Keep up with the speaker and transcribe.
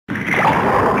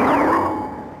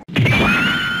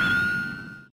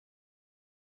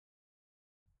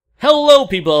Hello,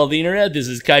 people of the internet. This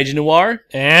is KaijuNoir,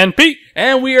 And Pete!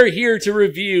 and we are here to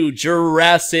review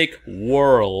Jurassic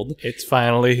World. It's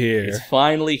finally here. It's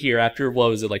finally here after, what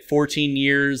was it, like 14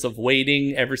 years of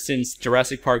waiting ever since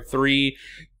Jurassic Park 3.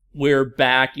 We're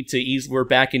back in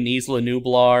Isla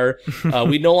Nublar.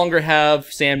 We no longer have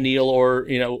Sam Neill or,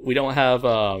 we don't have...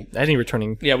 Any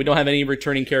returning... Yeah, we don't have any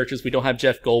returning characters. We don't have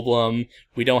Jeff Goldblum.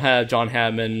 We don't have John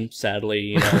Hammond,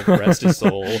 sadly, rest his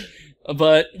soul.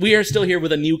 But we are still here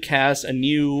with a new cast, a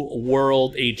new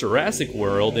world, a Jurassic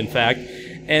World, in fact.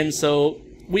 And so,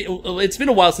 it's been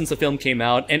a while since the film came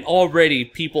out, and already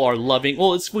people are loving...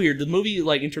 Well, it's weird. The movie,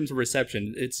 like, in terms of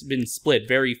reception, it's been split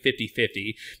very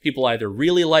 50-50. People either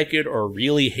really like it or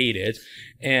really hate it.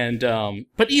 And,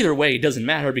 but either way, it doesn't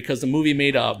matter because the movie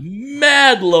made a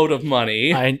mad load of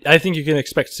money. I think you can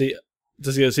expect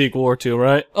to see a sequel or two,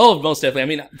 right? Oh, most definitely. I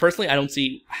mean, personally, I don't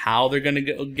see how they're going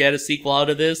to get a sequel out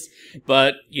of this,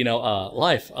 but,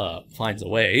 life finds a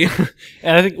way.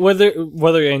 And I think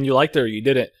whether and you liked it or you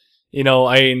didn't,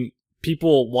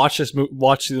 people watch the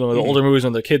older movies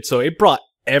when they're kids, so it brought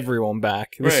everyone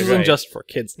back. This isn't just for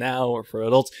kids now or for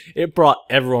adults. It brought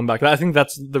everyone back. I think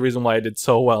that's the reason why it did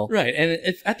so well. Right,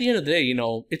 and at the end of the day,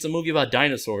 it's a movie about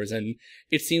dinosaurs, and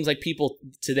it seems like people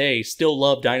today still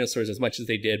love dinosaurs as much as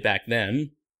they did back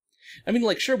then. I mean,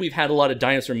 like, sure, we've had a lot of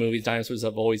dinosaur movies. Dinosaurs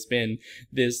have always been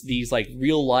these like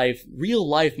real life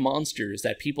monsters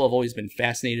that people have always been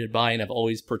fascinated by and have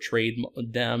always portrayed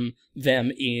them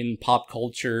in pop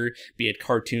culture, be it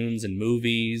cartoons and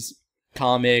movies,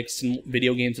 comics and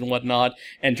video games and whatnot,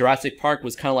 and Jurassic Park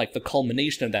was kind of like the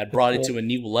culmination of that, brought it to a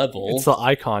new level. It's the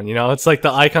icon, it's like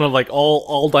the icon of like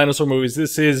all dinosaur movies.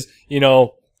 This is,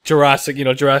 Jurassic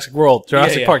World,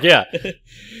 Jurassic Park, yeah.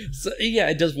 So yeah,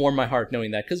 it does warm my heart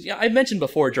knowing that, because I mentioned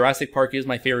before, Jurassic Park is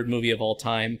my favorite movie of all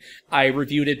time. I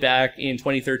reviewed it back in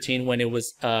 2013 when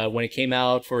it came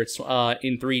out for its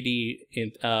in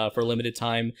 3D for a limited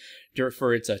time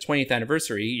for its 20th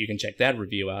anniversary. You can check that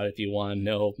review out if you want to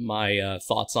know my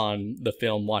thoughts on the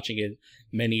film watching it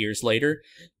many years later.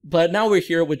 But now we're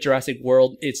here with Jurassic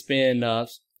World. It's been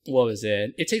what was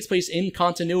it? It takes place in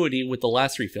continuity with the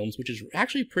last three films, which is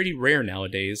actually pretty rare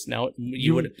nowadays. Now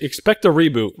you would expect a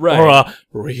reboot, right, or a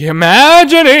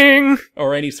reimagining,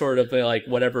 or any sort of like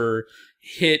whatever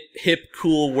hip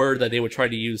cool word that they would try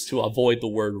to use to avoid the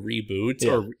word reboot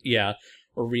or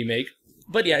remake.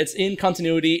 But yeah, it's in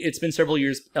continuity. It's been several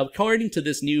years. According to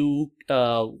this new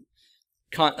not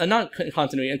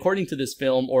continuity, according to this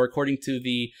film, or according to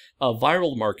the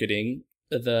viral marketing,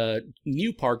 the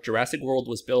new park, Jurassic World,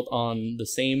 was built on the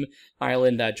same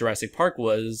island that Jurassic Park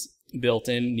was built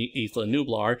in, Isla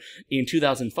Nublar, in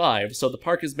 2005. So the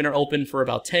park has been open for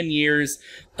about 10 years.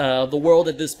 The world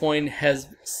at this point has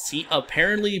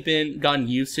apparently gotten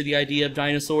used to the idea of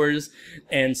dinosaurs,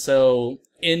 and so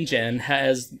InGen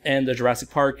and the Jurassic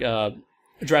Park,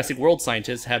 Jurassic World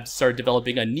scientists have started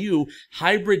developing a new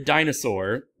hybrid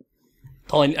dinosaur.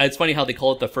 Oh, and it's funny how they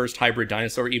call it the first hybrid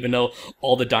dinosaur, even though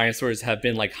all the dinosaurs have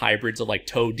been like hybrids of like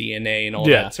toad DNA and all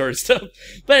that sort of stuff.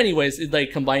 But anyways, it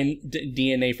like combine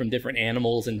DNA from different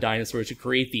animals and dinosaurs to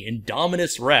create the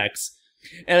Indominus Rex.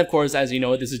 And of course, as you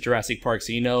know, this is Jurassic Park,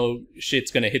 so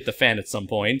shit's gonna hit the fan at some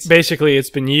point. Basically, it's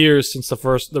been years since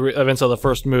the events of the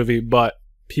first movie, but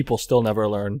people still never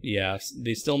learn. Yes,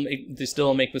 they still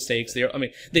make mistakes.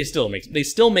 They still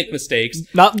make mistakes.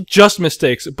 Not just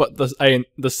mistakes, but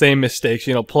the same mistakes.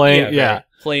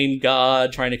 Playing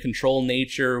God, trying to control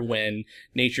nature when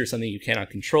nature is something you cannot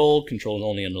control. Control is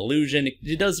only an illusion.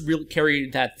 It does really carry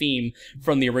that theme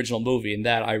from the original movie, and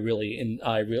that I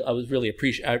was really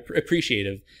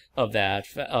appreciative of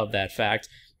that fact.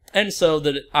 And so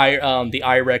the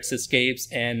I-Rex escapes,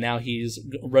 and now he's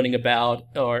running about,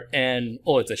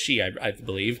 it's a she, I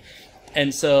believe.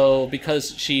 And so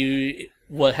because she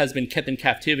has been kept in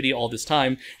captivity all this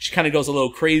time, she kind of goes a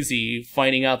little crazy,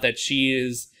 finding out that she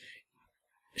is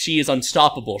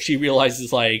unstoppable. She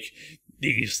realizes, like,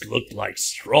 these look like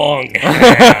strong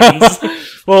hands.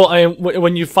 Well,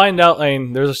 when you find out,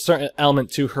 there's a certain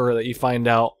element to her that you find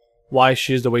out why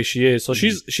she is the way she is. So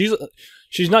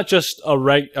she's not just a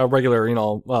regular,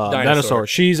 dinosaur.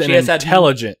 She's an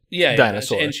intelligent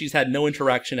dinosaur. And she's had no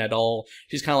interaction at all.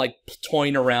 She's kind of like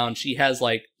toying around. She has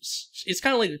like, it's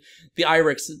kind of like the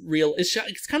I-Rex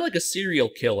it's kind of like a serial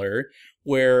killer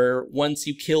where once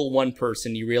you kill one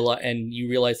person, you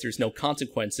realize there's no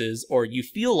consequences, or you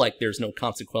feel like there's no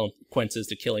consequences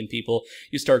to killing people,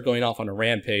 you start going off on a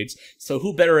rampage. So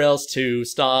who better else to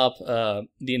stop the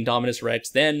Indominus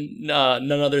Rex than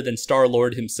none other than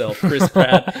Star-Lord himself, Chris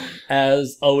Pratt,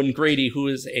 as Owen Grady, who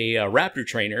is a raptor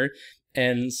trainer.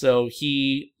 And so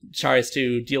he tries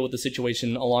to deal with the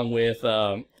situation along with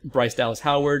Bryce Dallas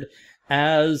Howard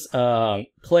as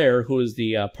Claire, who is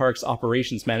the park's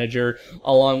operations manager,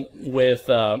 along with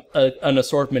an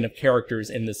assortment of characters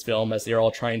in this film, as they're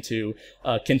all trying to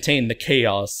contain the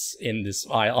chaos in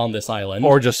on this island,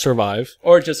 or just survive,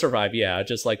 yeah,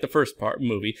 just like the first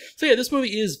movie. So yeah, this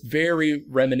movie is very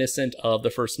reminiscent of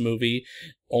the first movie,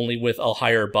 only with a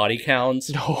higher body count.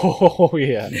 Oh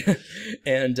yeah.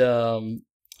 And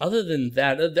other than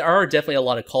that, there are definitely a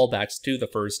lot of callbacks to the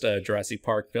first Jurassic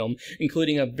Park film,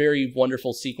 including a very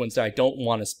wonderful sequence that I don't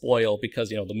want to spoil because,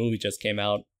 the movie just came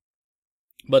out.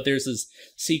 But there's this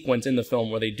sequence in the film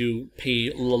where they do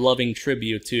pay loving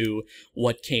tribute to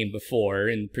what came before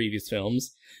in previous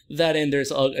films. That and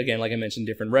there's, again, like I mentioned,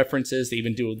 different references. They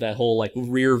even do that whole, like,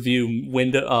 rear view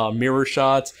window mirror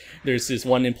shots. There's this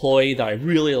one employee that I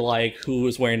really like who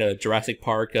was wearing a Jurassic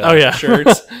Park shirt.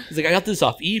 He's like, I got this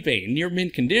off eBay, near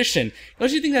mint condition.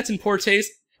 Don't you think that's in poor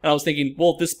taste? And I was thinking,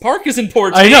 well, this park is in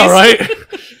poor taste. I know,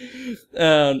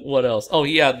 right? What else? Oh,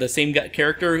 yeah, the same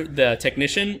character, the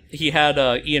technician, he had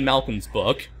Ian Malcolm's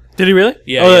book. Did he really?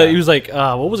 Yeah. Oh, yeah. He was like,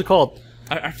 what was it called?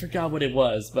 I forgot what it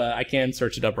was, but I can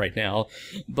search it up right now.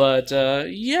 But,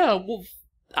 yeah, well,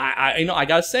 I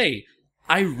gotta say,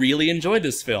 I really enjoyed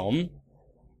this film.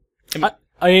 I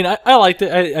liked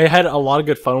it. I had a lot of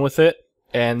good fun with it,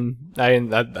 and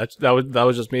that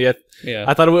was just me.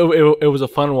 I thought it was a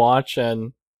fun watch,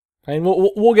 and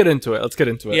we'll get into it. Let's get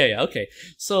into it. Yeah, okay.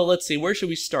 So let's see, where should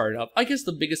we start? I guess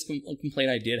the biggest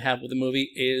complaint I did have with the movie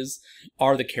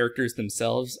are the characters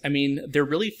themselves. I mean, they're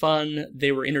really fun.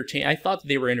 They were entertaining. I thought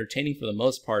they were entertaining for the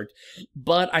most part,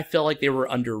 but I felt like they were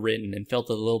underwritten and felt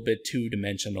a little bit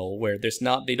two-dimensional, where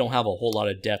they don't have a whole lot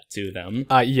of depth to them.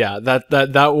 Yeah,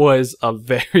 that was a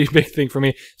very big thing for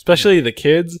me, especially the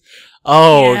kids.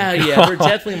 Oh, yeah, God. Yeah, they're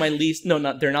definitely my least. No,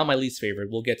 they're not my least favorite.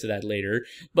 We'll get to that later.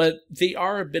 But they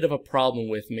are a bit of a problem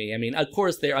with me. I mean, of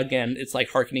course, it's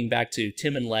like harkening back to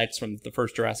Tim and Lex from the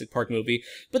first Jurassic Park movie.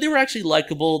 But they were actually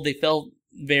likable. They felt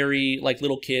very like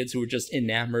little kids who were just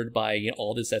enamored by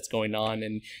all this that's going on,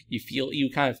 and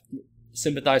you kind of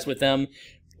sympathize with them.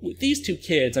 With these two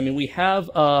kids, I mean, we have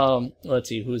let's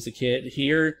see, who's the kid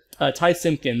here? Ty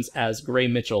Simpkins as Gray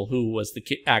Mitchell, who was the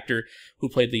actor who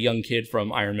played the young kid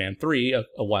from Iron Man 3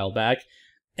 a while back.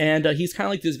 And he's kind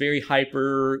of like this very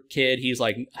hyper kid. He's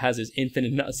like, has his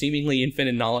seemingly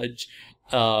infinite knowledge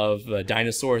of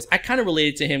dinosaurs. I kind of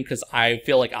related to him because I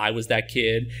feel like I was that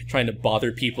kid trying to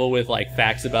bother people with like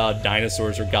facts about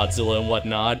dinosaurs or Godzilla and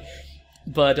whatnot.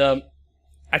 But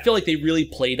I feel like they really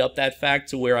played up that fact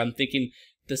to where I'm thinking,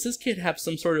 does this kid have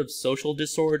some sort of social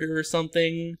disorder or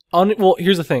something? Well,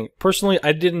 here's the thing. Personally,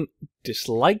 I didn't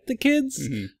dislike the kids.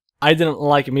 Mm-hmm. I didn't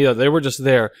like them either. They were just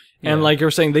there. Yeah. And like you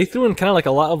were saying, they threw in kind of like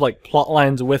a lot of like plot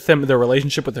lines with them, their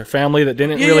relationship with their family that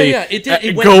didn't really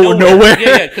It go nowhere.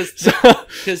 Yeah,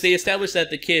 because they established that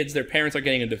the kids, their parents are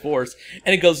getting a divorce,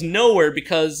 and it goes nowhere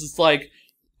because it's like,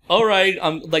 all right,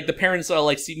 like the parents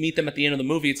meet them at the end of the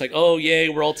movie. It's like, oh yay,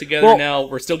 we're all together now.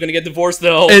 We're still gonna get divorced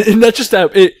though. And not just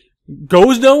that, it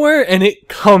goes nowhere and it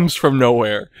comes from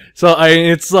nowhere. So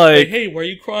it's like, hey, why are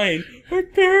you crying? Our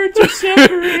parents are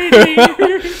separating.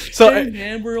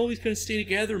 Man, we're always gonna stay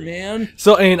together, man.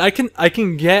 So I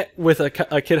can get with a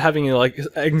kid having like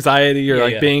anxiety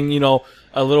or being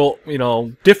a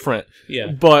little different. Yeah.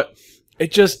 But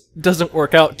it just doesn't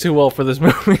work out too well for this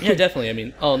movie. Yeah, definitely. I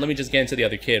mean, let me just get into the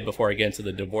other kid before I get into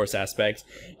the divorce aspect.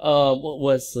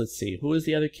 Let's see, who was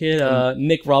the other kid?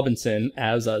 Nick Robinson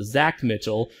as Zach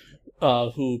Mitchell,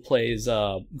 who plays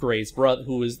Gray's brother,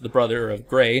 who is the brother of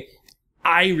Gray.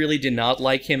 I really did not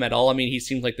like him at all. I mean, he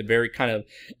seemed like the very kind of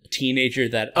teenager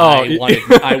that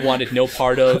I wanted no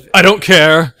part of. I don't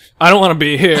care. I don't want to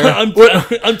be here.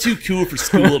 I'm too cool for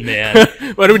school, man.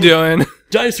 What are we doing?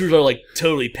 Dinosaurs are like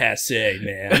totally passé,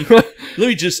 man. Let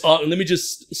me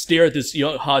just stare at this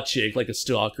young hot chick like a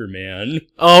stalker, man.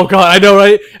 Oh God, I know,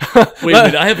 right? Wait a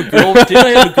minute, I have a girl. Didn't I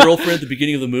have a girlfriend at the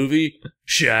beginning of the movie?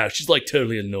 Yeah, she's like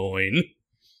totally annoying.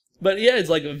 But yeah, it's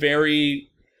like a very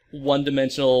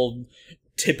one-dimensional,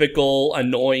 typical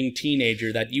annoying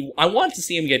teenager that I want to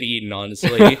see him get eaten,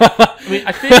 honestly. I mean,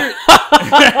 I figured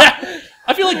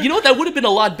I feel like, that would have been a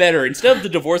lot better. Instead of the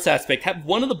divorce aspect, have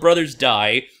one of the brothers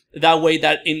die. That way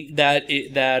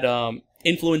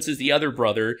influences the other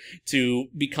brother to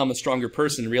become a stronger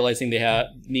person, realizing they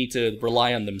need to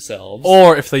rely on themselves.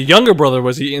 Or if the younger brother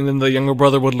was eaten, then the younger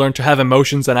brother would learn to have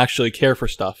emotions and actually care for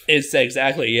stuff. It's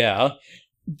exactly, yeah.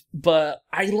 But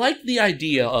I like the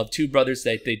idea of two brothers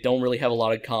that they don't really have a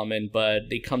lot in common, but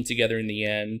they come together in the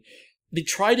end. They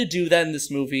try to do that in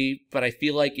this movie, but I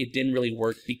feel like it didn't really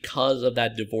work because of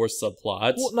that divorce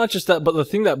subplot. Well, not just that, but the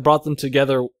thing that brought them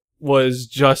together was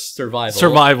just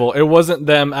survival. It wasn't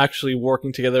them actually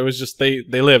working together. It was just they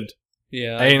lived.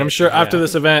 Yeah. And I'm sure after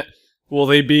this event, will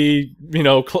they be, I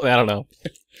don't know.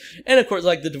 And of course,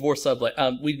 like the divorce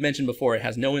subplot, we mentioned before, it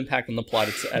has no impact on the plot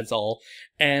at all.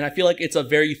 And I feel like it's a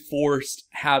very forced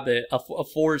habit, a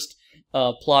forced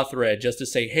plot thread just to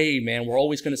say, hey, man, we're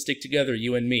always going to stick together,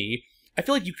 you and me. I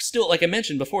feel like you still, like I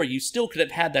mentioned before, you still could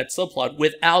have had that subplot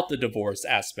without the divorce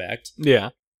aspect. Yeah.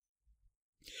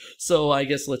 So I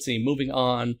guess, let's see, moving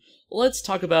on, let's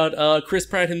talk about Chris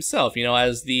Pratt himself,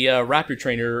 as the raptor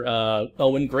trainer,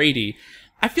 Owen Grady.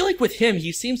 I feel like with him,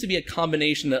 he seems to be a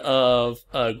combination of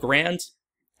Grant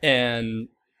and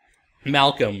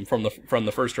Malcolm from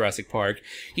the first Jurassic Park.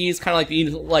 He's kind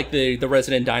of like the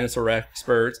resident dinosaur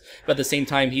expert, but at the same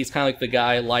time, he's kind of like the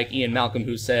guy like Ian Malcolm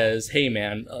who says, hey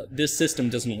man, this system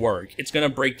doesn't work. It's going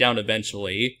to break down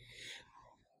eventually.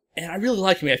 And I really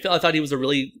like him. I thought he was a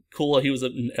really cool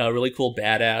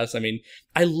badass. I mean,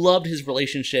 I loved his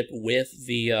relationship with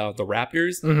the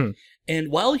Raptors. Mm-hmm.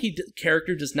 And while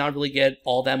character does not really get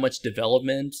all that much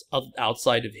development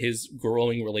outside of his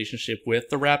growing relationship with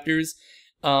the Raptors,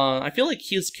 I feel like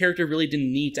his character really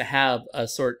didn't need to have a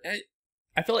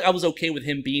I feel like I was okay with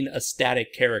him being a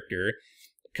static character,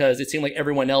 because it seemed like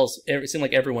everyone else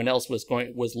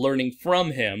was learning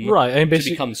from him, right, and to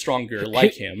become stronger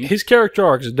like him. His character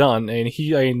arc's done, and he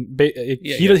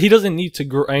doesn't need to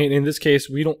grow. In this case,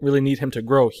 we don't really need him to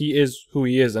grow. He is who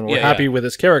he is, and we're happy with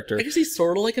his character. I guess he's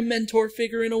sort of like a mentor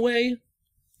figure in a way.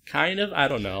 Kind of, I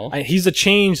don't know. He's a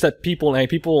change that people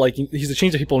he's a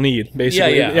change that people need,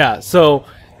 basically. Yeah. So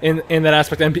in that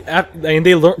aspect,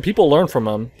 and people learn from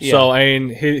him. Yeah. So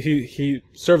he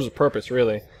serves a purpose,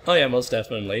 really. Oh yeah, most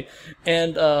definitely.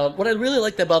 And what I really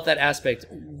liked about that aspect,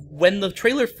 when the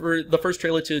first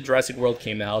trailer to Jurassic World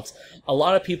came out, a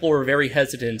lot of people were very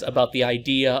hesitant about the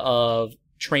idea of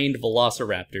trained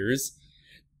velociraptors.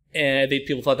 And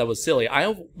people thought that was silly.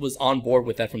 I was on board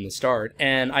with that from the start,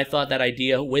 and I thought that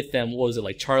idea with them, what was it,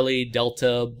 like Charlie,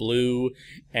 Delta, Blue,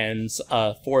 and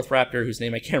fourth raptor, whose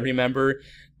name I can't remember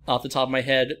off the top of my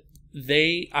head.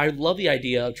 I love the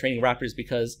idea of training raptors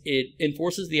because it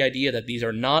enforces the idea that these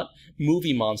are not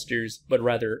movie monsters, but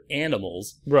rather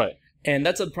animals. Right. And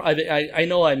that's I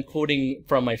know I'm quoting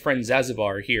from my friend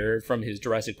Zazibar here from his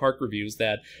Jurassic Park reviews,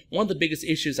 that one of the biggest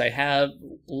issues I have,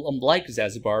 like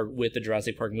Zazibar, with the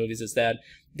Jurassic Park movies is that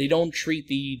they don't treat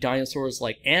the dinosaurs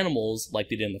like animals like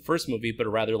they did in the first movie, but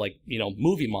rather like,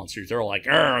 movie monsters. They're all like,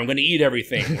 I'm going to eat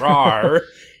everything, rawr.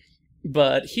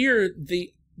 But here,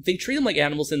 they treat them like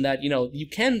animals in that, you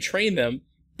can train them,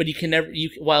 but you can never,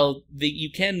 you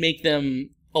can make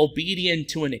them obedient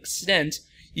to an extent,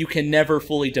 you can never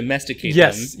fully domesticate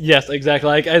them. Yes, exactly.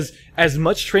 Like as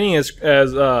much training as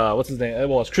what's his name?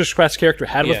 Well, as Chris Pratt's character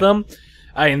had with them,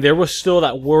 and there was still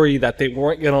that worry that they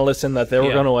weren't going to listen, that they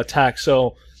were going to attack.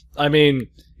 So, I mean,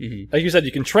 like you said,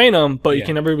 you can train them, but you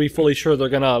can never be fully sure they're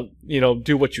going to,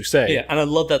 do what you say. Yeah, and I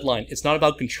love that line. It's not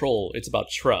about control; it's about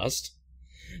trust.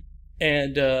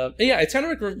 And it kind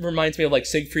of reminds me of like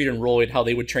Siegfried and Roy, how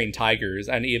they would train tigers,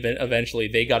 and even eventually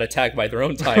they got attacked by their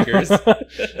own tigers.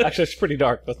 Actually, it's pretty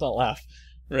dark. Let's not laugh.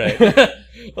 Right.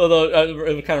 Although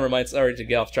it kind of reminds, sorry to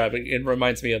get off track, but it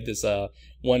reminds me of this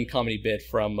one comedy bit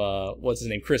from what's his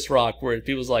name, Chris Rock, where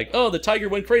people's like, "Oh, the tiger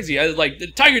went crazy." I was like, "The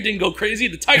tiger didn't go crazy.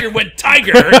 The tiger went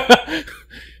tiger."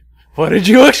 What did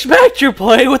you expect? You're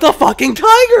playing with a fucking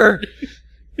tiger.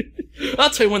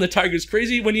 I'll tell you when the tiger's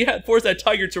crazy, when you force that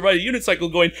tiger to ride a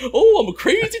unicycle going, "Oh, I'm a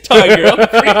crazy tiger, I'm a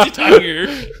crazy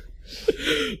tiger."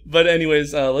 But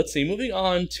anyways, let's see. Moving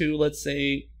on to, let's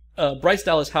say, Bryce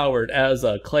Dallas Howard as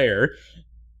Claire.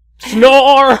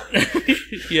 Snore!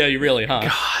 Yeah, you really, huh?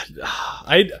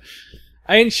 God.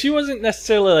 I mean, she wasn't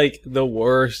necessarily, like, the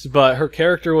worst, but her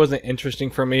character wasn't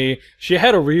interesting for me. She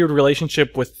had a weird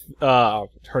relationship with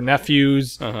her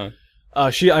nephews.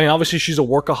 Obviously she's a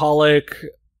workaholic.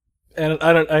 And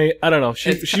I don't know.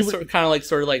 She kind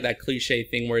of like that cliche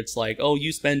thing where it's like, oh,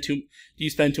 you spend too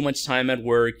much time at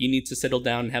work. You need to settle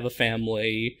down and have a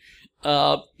family.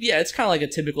 It's kind of like a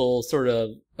typical sort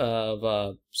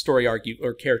of story arc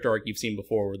or character arc you've seen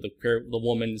before, where the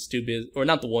woman is too busy, or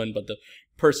not the one, but the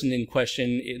person in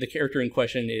question, the character in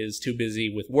question, is too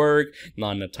busy with work,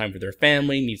 not enough time for their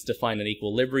family, needs to find an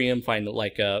equilibrium, find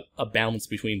like a balance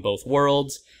between both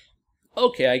worlds.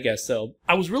 Okay, I guess so.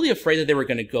 I was really afraid that they were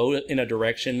going to go in a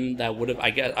direction that would have,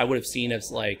 I would have seen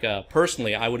as like,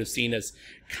 personally, I would have seen as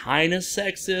kind of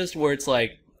sexist, where it's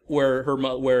like,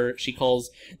 where she calls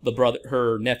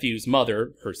her nephew's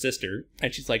mother, her sister,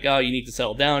 and she's like, oh, you need to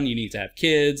settle down, you need to have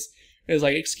kids. And it's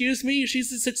like, excuse me,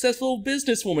 she's a successful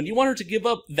businesswoman. You want her to give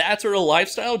up that sort of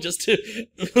lifestyle just to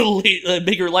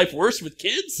make her life worse with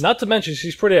kids? Not to mention,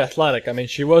 she's pretty athletic. I mean,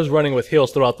 she was running with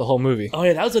heels throughout the whole movie. Oh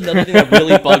yeah, that was another thing that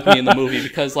really bugged me in the movie,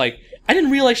 because like, I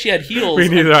didn't realize she had heels. Me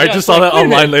neither. I just saw that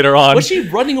online later on. Was she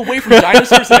running away from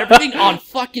dinosaurs and everything on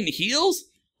fucking heels?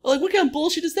 Like, what kind of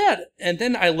bullshit is that? And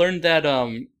then I learned that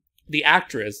the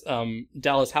actress,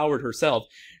 Dallas Howard herself,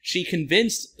 she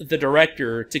convinced the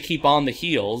director to keep on the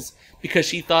heels because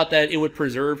she thought that it would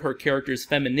preserve her character's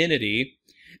femininity,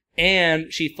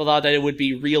 and she thought that it would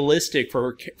be realistic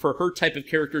for her type of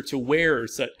character to wear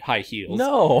such high heels.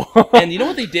 No. And you know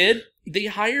what they did? They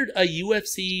hired a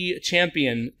UFC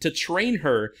champion to train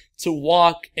her to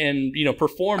walk and,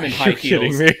 perform in high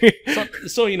heels. Kidding me?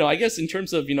 So, I guess in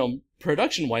terms of,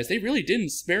 production-wise, they really did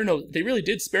spare no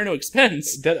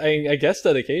expense. I guess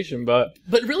dedication, but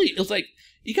really, it was like,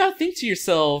 you gotta think to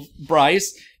yourself,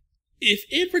 Bryce,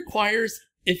 if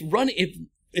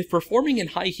performing in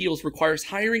high heels requires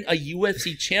hiring a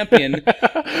UFC champion,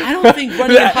 I don't think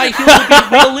running in high heels would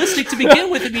be realistic to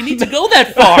begin with if you need to go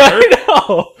that far.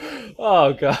 No.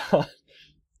 Oh, God.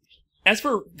 As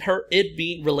for it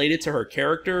being related to her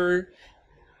character,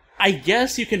 I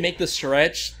guess you can make the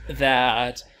stretch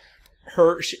that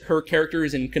her character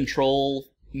is in control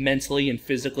mentally and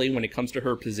physically when it comes to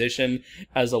her position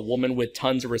as a woman with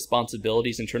tons of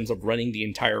responsibilities in terms of running the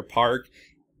entire park,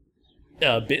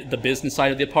 the business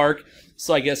side of the park.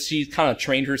 So I guess she's kind of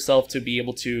trained herself to be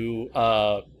able to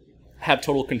have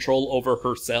total control over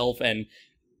herself, and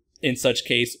in such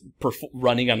case,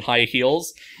 running on high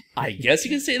heels. I guess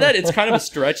you can say that. It's kind of a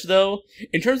stretch, though.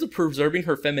 In terms of preserving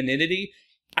her femininity,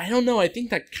 I don't know. I think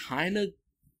that kind of...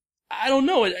 I don't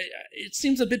know. It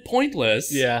seems a bit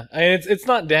pointless. Yeah, I mean, it's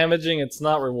not damaging. It's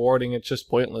not rewarding. It's just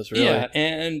pointless, really. Yeah,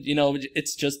 and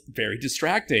it's just very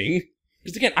distracting.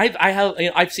 Because again,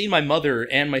 I've seen my mother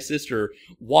and my sister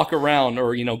walk around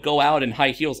or go out in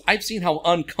high heels. I've seen how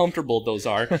uncomfortable those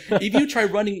are. If you try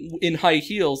running in high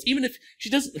heels, even if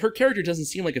her character doesn't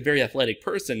seem like a very athletic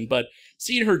person, but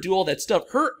seeing her do all that stuff,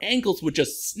 her ankles would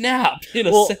just snap in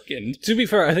a second. To be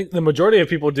fair, I think the majority of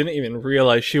people didn't even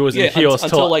realize she was in heels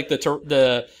until like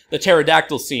the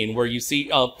pterodactyl scene where you see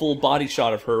a full body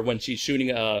shot of her when she's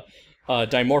shooting a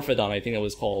Dimorphodon, I think it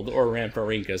was called, or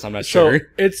Rhamphorhynchus. I'm not sure. So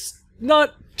it's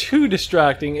not too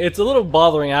distracting. It's a little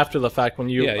bothering after the fact when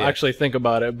you actually think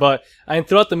about it. But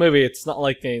throughout the movie, it's not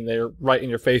like they're right in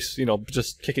your face,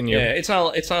 just kicking you. Yeah, it's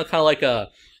not kind of like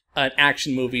an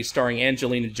action movie starring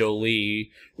Angelina Jolie,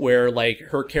 where like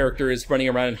her character is running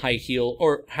around in high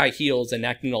heels and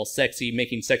acting all sexy,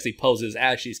 making sexy poses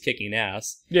as she's kicking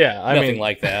ass. Yeah, nothing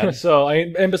like that. So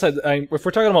and besides, if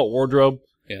we're talking about wardrobe.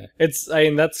 Yeah, that's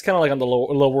kind of like on the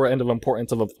lower end of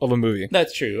importance of a movie.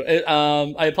 That's true.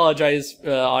 I apologize,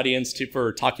 audience,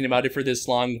 for talking about it for this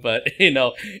long, but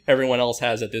everyone else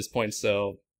has at this point,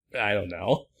 so I don't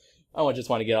know. I just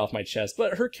want to get off my chest.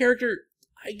 But her character,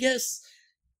 I guess,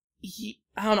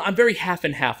 I don't know. I'm very half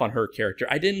and half on her character.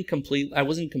 I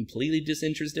wasn't completely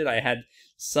disinterested. I had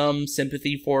some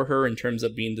sympathy for her in terms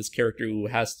of being this character who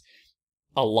has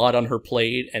a lot on her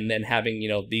plate, and then having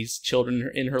these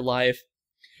children in her life.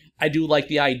 I do like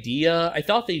the idea. I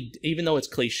thought even though it's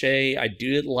cliche, I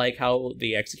do like how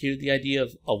they executed the idea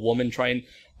of a woman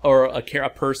a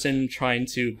person trying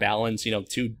to balance,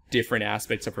 two different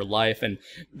aspects of her life and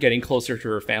getting closer to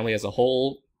her family as a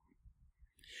whole.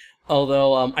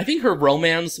 Although, I think her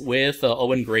romance with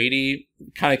Owen Grady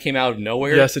kind of came out of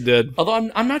nowhere. Yes, it did. Although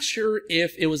I'm not sure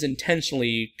if it was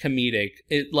intentionally comedic.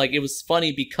 It was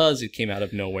funny because it came out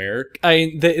of nowhere.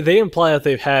 They imply that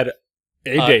they've had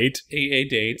a date,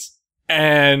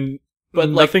 but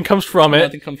nothing comes from it.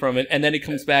 Nothing comes from it, and then it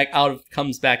comes back out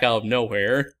of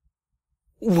nowhere.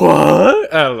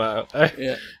 What? I don't know.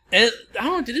 Yeah, and I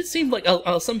don't know. Did it seem like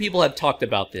some people have talked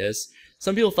about this?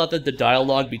 Some people thought that the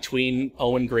dialogue between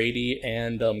Owen Grady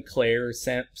and Claire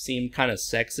seemed kind of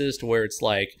sexist, where it's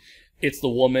like it's the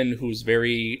woman who's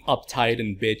very uptight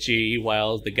and bitchy,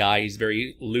 while the guy he's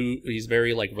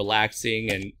very like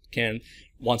relaxing and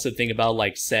wants to think about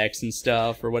like sex and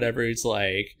stuff or whatever. It's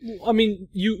like, I mean,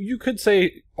 you could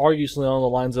say arguably on the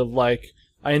lines of like,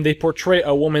 they portray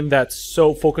a woman that's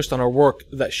so focused on her work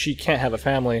that she can't have a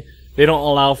family. They don't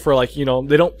allow for like, they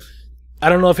don't. I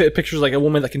don't know if it pictures like a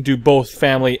woman that can do both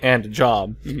family and a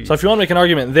job. So if you want to make an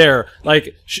argument there,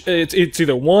 like it's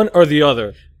either one or the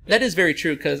other. That is very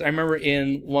true, because I remember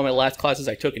in one of my last classes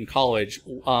I took in college,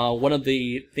 one of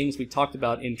the things we talked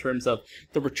about in terms of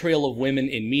the portrayal of women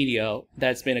in media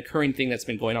that's been a recurring thing that's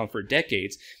been going on for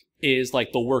decades is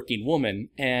like the working woman.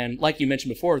 And like you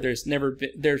mentioned before, there's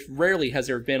rarely has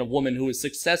there been a woman who is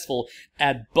successful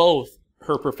at both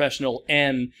her professional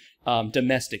and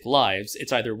domestic lives.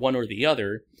 It's either one or the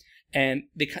other. And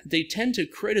they tend to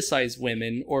criticize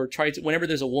women, or try to, whenever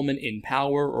there's a woman in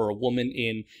power or a woman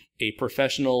in a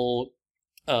professional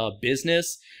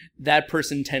business, that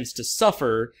person tends to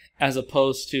suffer, as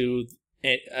opposed to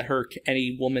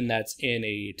any woman that's in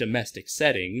a domestic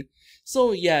setting.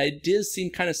 So yeah, it does seem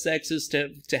kind of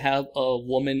sexist to have a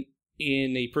woman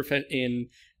in a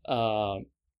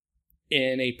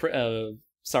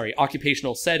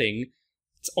occupational setting.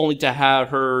 It's only to have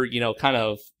her, kind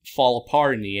of fall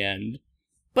apart in the end.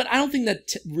 But I don't think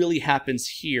that really happens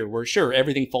here, where sure,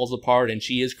 everything falls apart and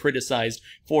she is criticized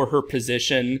for her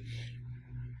position.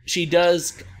 She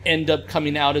does end up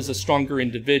coming out as a stronger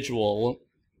individual.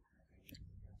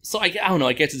 So I don't know,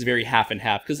 I guess it's very half and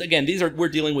half. Because again, we're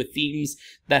dealing with themes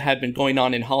that have been going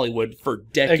on in Hollywood for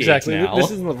decades now.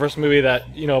 This isn't the first movie that,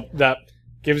 that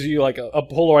gives you like a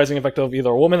polarizing effect of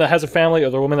either a woman that has a family or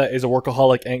the woman that is a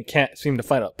workaholic and can't seem to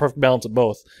find a perfect balance of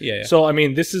both. Yeah. So I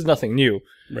mean, this is nothing new.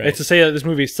 Right. It's to say that this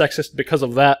movie is sexist because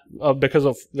of that, because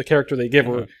of the character they give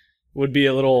her, would be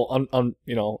a little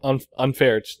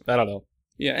unfair. I don't know.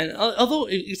 Yeah, and although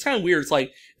it's kind of weird, it's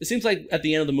like, it seems like at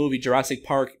the end of the movie, Jurassic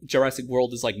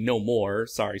World is like no more.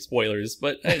 Sorry, spoilers,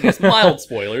 but I guess mild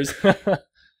spoilers.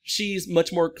 She's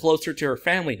much more closer to her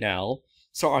family now.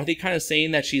 So are they kind of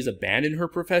saying that she's abandoned her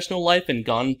professional life and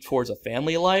gone towards a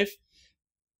family life?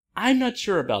 I'm not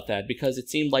sure about that, because it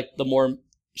seemed like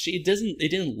it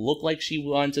didn't look like she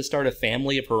wanted to start a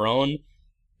family of her own.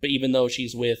 But even though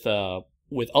she's with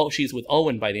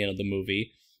Owen by the end of the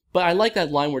movie. But I like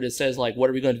that line where it says, like, what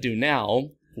are we going to do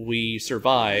now? We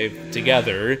survive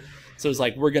together. So it's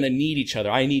like, we're going to need each other.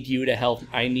 I need you to help.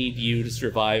 I need you to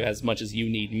survive as much as you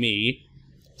need me.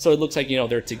 So it looks like,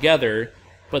 they're together.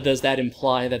 But does that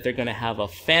imply that they're going to have a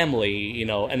family,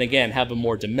 and again, have a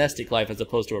more domestic life as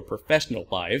opposed to a professional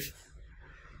life?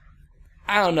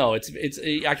 I don't know.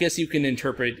 I guess you can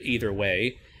interpret either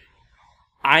way.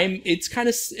 It's kind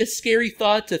of a scary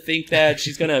thought to think that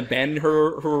she's going to abandon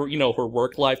her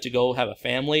work life to go have a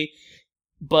family.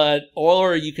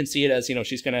 Or you can see it as,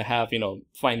 she's going to have,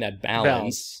 find that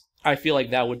balance. I feel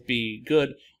like that would be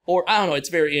good. Or, I don't know,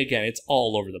 it's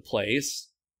all over the place.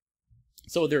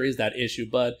 So there is that issue,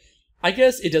 but I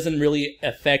guess it doesn't really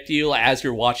affect you as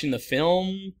you're watching the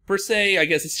film, per se. I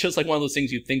guess it's just like one of those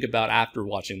things you think about after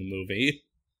watching the movie.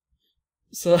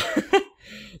 So,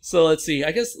 so let's see.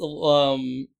 I guess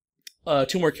two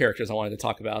more characters I wanted to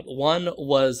talk about. One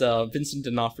was Vincent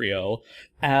D'Onofrio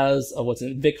as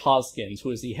Vic Hoskins,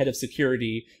 who is the head of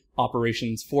security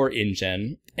operations for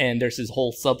InGen. And there's this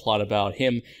whole subplot about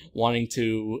him wanting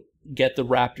to get the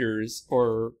Raptors,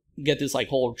 or get this like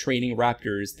whole training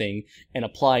Raptors thing and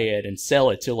apply it and sell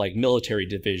it to like military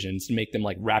divisions to make them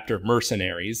like Raptor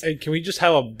mercenaries. Hey, can we just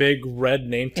have a big red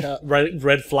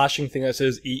red flashing thing that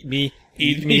says "Eat me"?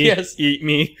 Eat me, yes. Eat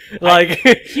me. Like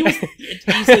he was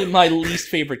easily my least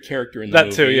favorite character in the movie.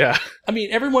 That too, yeah. I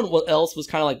mean, everyone else was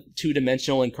kind of like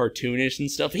two-dimensional and cartoonish and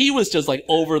stuff. He was just like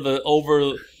over the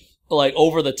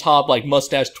top, like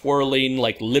mustache twirling,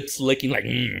 like lips licking, like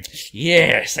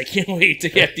yes, I can't wait to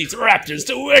get these Raptors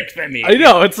to work for me. I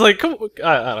know, it's like,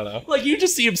 I don't know. Like you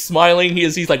just see him smiling.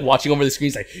 He's like watching over the screen.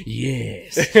 He's like,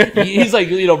 yes. He's like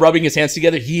rubbing his hands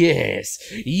together. Yes,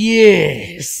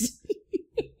 yes.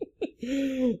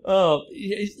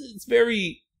 It's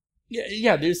very,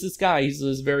 yeah. There's this guy. He's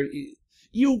this very.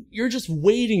 You're just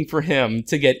waiting for him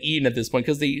to get eaten at this point,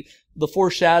 because the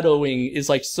foreshadowing is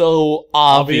like so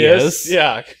obvious.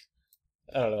 Yeah.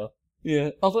 I don't know.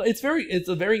 Yeah. Although it's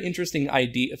a very interesting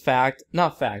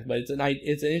not fact, but it's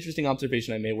an interesting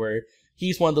observation I made, where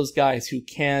he's one of those guys who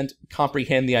can't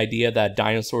comprehend the idea that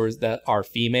dinosaurs that are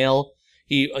female.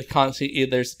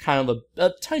 There's kind of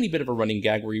a tiny bit of a running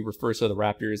gag where he refers to the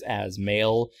Raptors as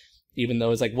male, even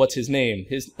though it's like, what's his name?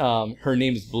 Her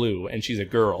name's Blue, and she's a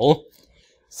girl.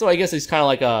 So I guess he's kind of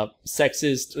like a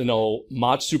sexist,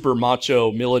 super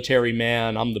macho military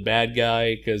man. I'm the bad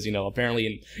guy, because,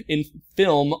 apparently in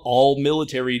film, all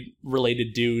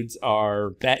military-related dudes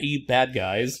are bad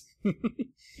guys.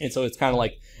 And so it's kind of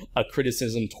like a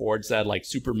criticism towards that, like,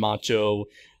 super macho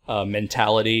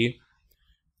mentality.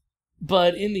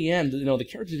 But in the end, the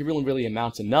characters really, really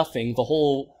amount to nothing. The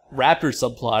whole Raptor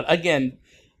subplot, again,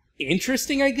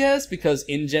 interesting, I guess, because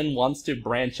InGen wants to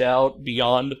branch out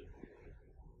beyond,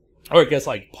 or I guess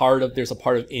like there's a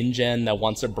part of InGen that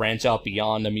wants to branch out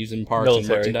beyond amusement parks and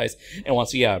merchandise, and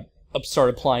wants to start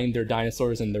applying their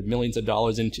dinosaurs and their millions of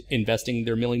dollars into investing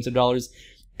their millions of dollars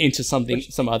into some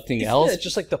other thing else. It's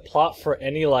just like the plot for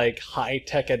any like high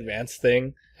tech advanced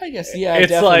thing. I guess, yeah, it's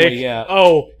definitely, like,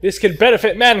 oh, this could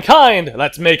benefit mankind.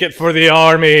 Let's make it for the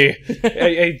army.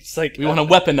 It's like we want to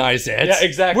weaponize it. Yeah,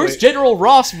 exactly. Where's General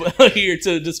Ross here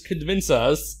to just convince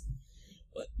us?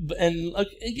 And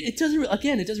it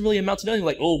doesn't really amount to nothing.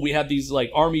 Like, oh, we have these like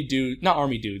not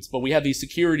army dudes, but we have these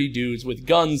security dudes with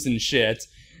guns and shit.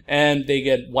 And they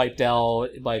get wiped out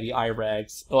by the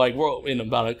I-Rex, like, in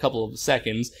about a couple of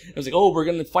seconds. It was like, oh, we're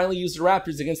going to finally use the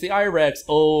Raptors against the I-Rex.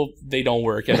 Oh, they don't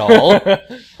work at all.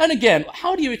 And again,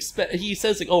 how do you expect... He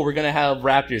says, like, oh, we're going to have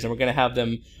Raptors, and we're going to have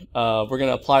them... we're going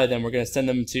to apply them, we're going to send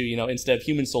them to, instead of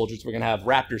human soldiers, we're going to have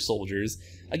Raptor soldiers.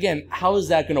 Again, how is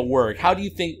that going to work? How do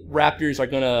you think Raptors are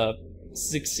going to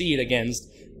succeed against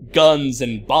guns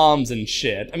and bombs and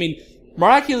shit? I mean...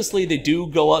 Miraculously, they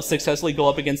do successfully go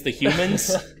up against the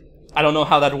humans. I don't know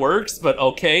how that works, but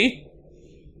okay.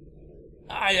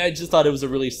 I just thought it was a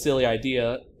really silly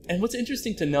idea. And what's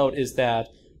interesting to note is that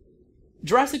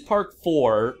Jurassic Park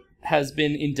 4 has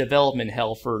been in development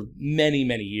hell for many,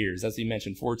 many years. As you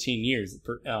mentioned, 14 years,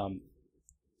 to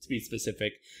be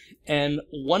specific. And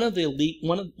a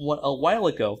while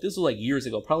ago, this was like years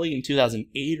ago, probably in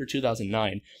 2008 or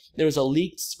 2009, there was a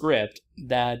leaked script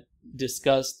that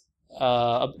discussed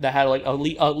that had like a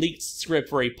leaked script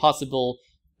for a possible...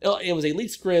 It was a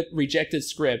leaked script, rejected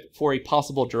script for a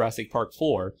possible Jurassic Park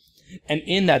 4. And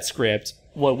in that script,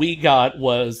 what we got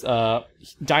was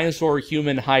human-dinosaur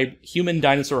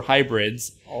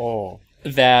hybrids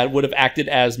that would have acted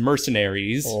as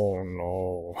mercenaries. Oh,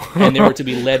 no. And they were to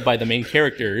be led by the main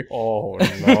character. Oh,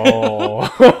 no.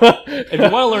 If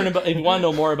you want to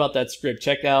know more about that script,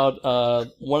 check out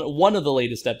one of the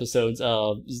latest episodes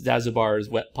of Zazubar's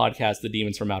podcast, The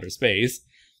Demons from Outer Space.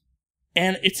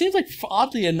 And it seems like,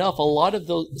 oddly enough,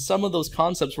 some of those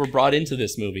concepts were brought into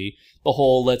this movie. The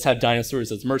whole, let's have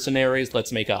dinosaurs as mercenaries,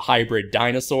 let's make a hybrid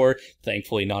dinosaur.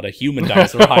 Thankfully, not a human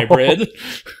dinosaur hybrid.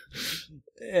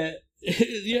 Yeah,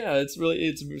 it's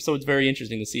very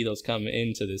interesting to see those come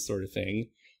into this sort of thing.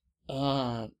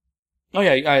 Do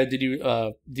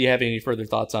you have any further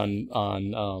thoughts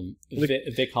on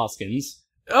Vic Hoskins?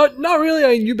 Not really.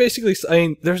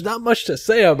 There's not much to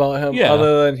say about him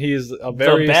other than he's a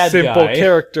very simple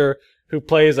character who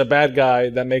plays a bad guy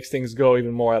that makes things go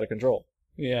even more out of control.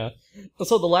 Yeah.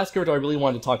 So the last character I really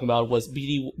wanted to talk about was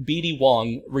B.D.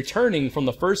 Wong, returning from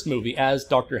the first movie as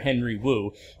Dr. Henry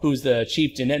Wu, who's the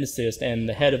chief geneticist and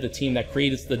the head of the team that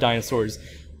created the dinosaurs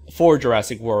for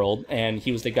Jurassic World, and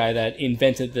he was the guy that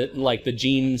invented the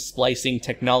gene splicing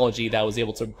technology that was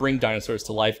able to bring dinosaurs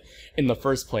to life in the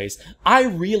first place. I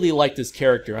really like this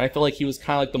character, and I feel like he was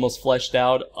kind of like the most fleshed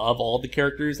out of all the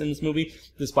characters in this movie,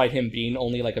 despite him being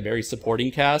only like a very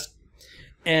supporting cast.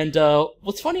 And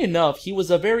what's funny enough, even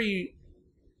though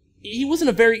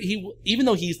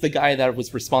he's the guy that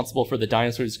was responsible for the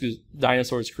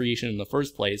dinosaurs creation in the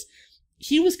first place,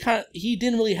 he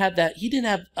didn't have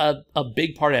a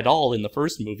big part at all in the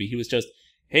first movie. He was just,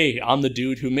 hey, I'm the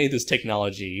dude who made this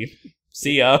technology.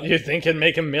 See ya. You think it'd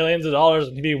make him millions of dollars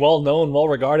and he'd be well known, well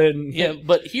regarded? Yeah,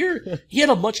 but here, he had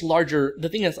a much larger... The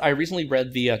thing is, I recently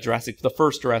read the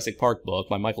first Jurassic Park book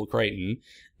by Michael Crichton,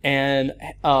 and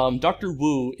Dr.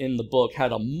 Wu in the book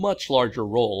had a much larger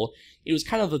role. He was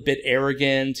kind of a bit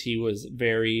arrogant. He was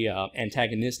very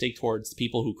antagonistic towards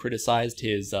people who criticized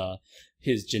his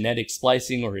genetic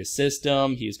splicing or his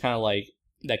system. He was kind of like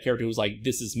that character who was like,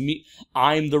 this is me.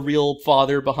 I'm the real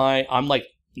father behind. I'm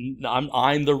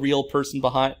the real person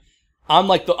behind. I'm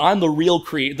the real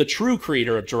the true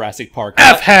creator of Jurassic Park.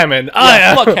 F Hammond.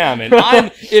 Fuck Hammond.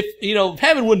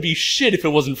 Hammond wouldn't be shit if it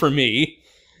wasn't for me.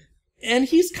 And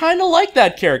he's kind of like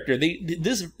that character.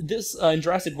 In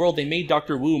Jurassic World, they made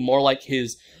Dr. Wu more like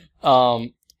his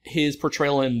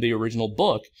portrayal in the original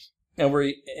book.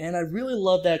 And I really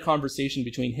love that conversation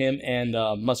between him and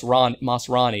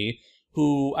Masrani,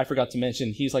 who I forgot to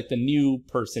mention. He's like the new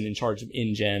person in charge of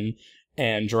InGen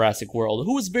and Jurassic World,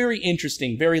 who was very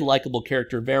interesting, very likable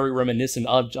character, very reminiscent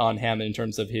of John Hammond in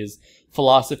terms of his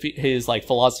philosophy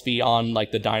on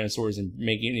like the dinosaurs and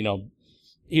making,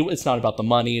 it's not about the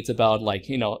money. It's about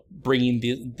bringing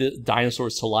the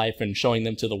dinosaurs to life and showing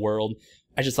them to the world.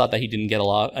 I just thought that he didn't get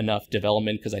enough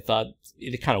development because I thought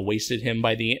it kind of wasted him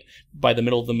by the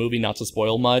middle of the movie, not to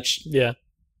spoil much. Yeah.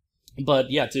 But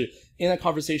yeah, in that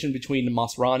conversation between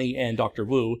Masrani and Dr.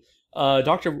 Wu,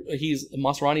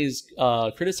 Masrani's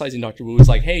criticizing Dr. Wu. Is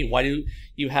like, hey, why do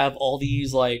you have all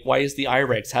these, like, why does the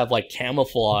I-Rex have like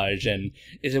camouflage and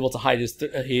is able to hide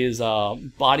his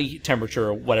body temperature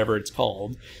or whatever it's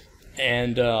called?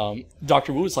 And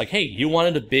Dr. Wu is like, hey, you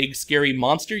wanted a big scary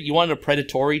monster? You wanted a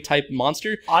predatory type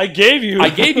monster? I gave you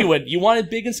it. You wanted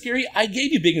big and scary? I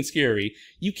gave you big and scary.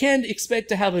 You can't expect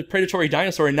to have a predatory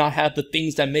dinosaur and not have the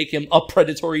things that make him a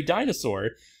predatory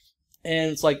dinosaur.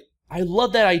 And it's like, I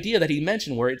love that idea that he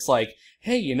mentioned where it's like,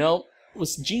 hey, you know,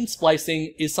 gene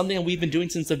splicing is something that we've been doing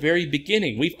since the very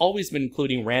beginning. We've always been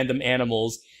including random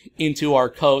animals into our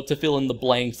code to fill in the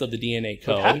blanks of the DNA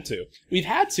code. We've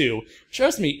had to.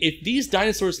 Trust me, if these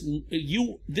dinosaurs,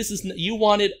 you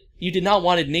did not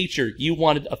wanted nature, you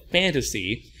wanted a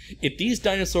fantasy. If these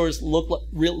dinosaurs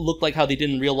look like how they did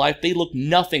in real life, they look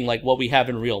nothing like what we have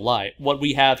in real life, what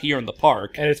we have here in the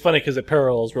park. And it's funny because it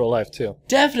parallels real life too.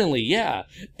 Definitely, yeah.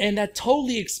 And that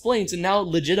totally explains and now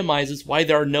legitimizes why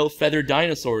there are no feathered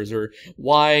dinosaurs, or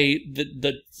why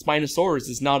the Spinosaurus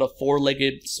is not a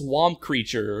four-legged swamp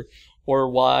creature, or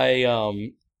why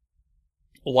the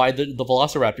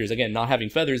Velociraptors, again, not having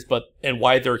feathers, and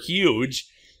why they're huge.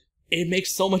 It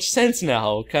makes so much sense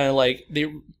now. Kind of like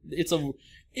it's a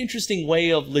interesting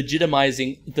way of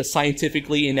legitimizing the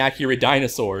scientifically inaccurate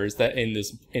dinosaurs that in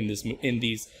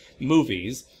these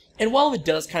movies. And while it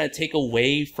does kind of take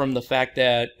away from the fact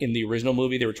that in the original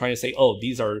movie they were trying to say, oh,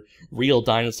 these are real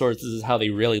dinosaurs, this is how they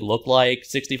really look like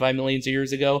 65 million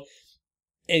years ago,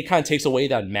 it kind of takes away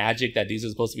that magic that these are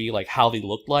supposed to be like how they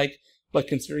looked like. But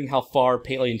considering how far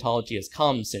paleontology has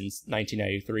come since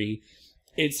 1993,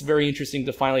 it's very interesting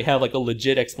to finally have like a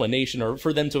legit explanation, or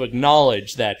for them to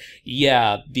acknowledge that,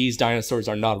 yeah, these dinosaurs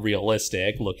are not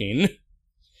realistic looking.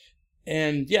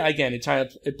 And yeah, again,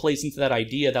 it plays into that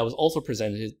idea that was also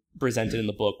presented in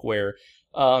the book, where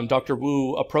Dr.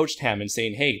 Wu approached Hammond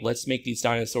saying, hey, let's make these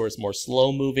dinosaurs more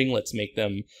slow-moving, let's make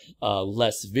them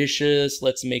less vicious,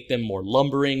 let's make them more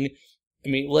lumbering. I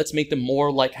mean, let's make them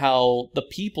more like how the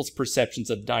people's perceptions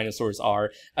of dinosaurs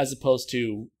are, as opposed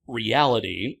to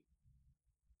reality.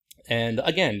 And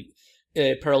again,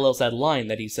 it parallels that line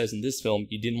that he says in this film,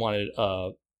 you didn't want it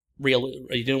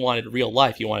real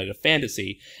life, you wanted a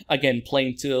fantasy. Again,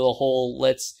 playing to the whole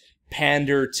let's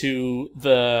pander to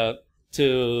the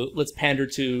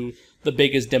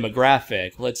biggest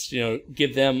demographic. Let's,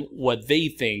 give them what they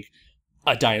think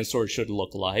a dinosaur should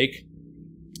look like.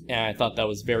 And I thought that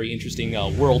was very interesting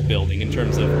world building in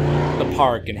terms of the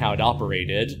park and how it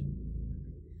operated.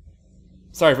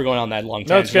 Sorry for going on that long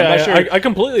tangent. No, it's good. I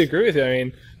completely agree with you. I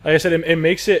mean, like I said, it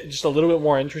makes it just a little bit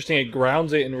more interesting. It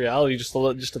grounds it in reality just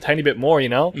a tiny bit more.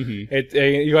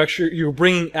 Mm-hmm. You're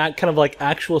bringing kind of like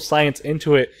actual science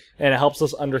into it, and it helps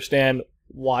us understand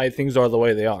why things are the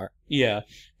way they are. Yeah.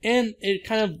 And it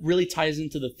kind of really ties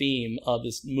into the theme of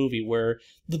this movie, where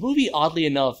the movie, oddly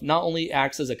enough, not only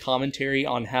acts as a commentary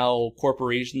on how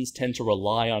corporations tend to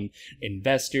rely on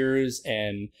investors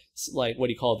and, like, what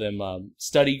do you call them,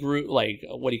 study group, like,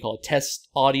 what do you call it, test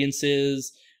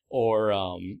audiences, or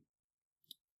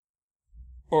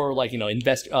like,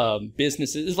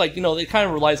 businesses. It's like, it kind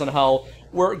of relies on how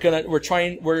we're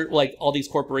like all these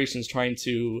corporations trying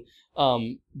to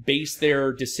base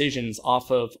their decisions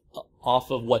off of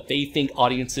what they think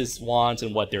audiences want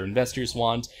and what their investors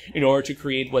want, in order to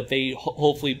create what they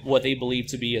believe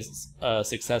to be a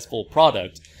successful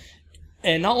product.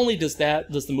 And not only does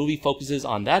the movie focuses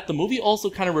on that, the movie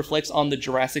also kind of reflects on the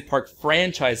Jurassic Park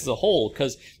franchise as a whole,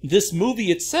 because this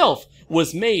movie itself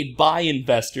was made by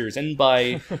investors and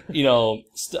by,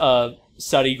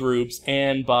 study groups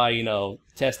and by,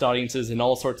 test audiences and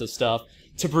all sorts of stuff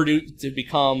to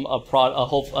become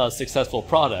a successful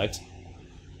product.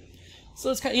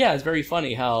 So it's it's very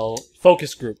funny how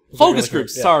focus groups.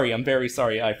 Yeah. Sorry, I'm very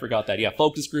sorry. I forgot that. Yeah,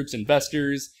 focus groups,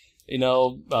 investors,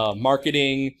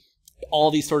 marketing,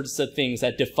 all these sorts of things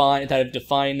that have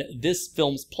defined this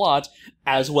film's plot,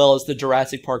 as well as the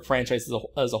Jurassic Park franchise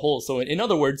as a whole. So in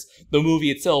other words, the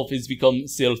movie itself has become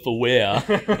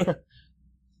self-aware.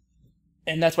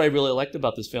 And that's what I really liked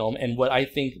about this film, and what I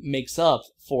think makes up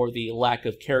for the lack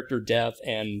of character depth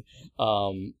and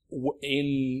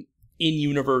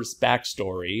in-universe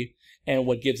backstory, and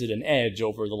what gives it an edge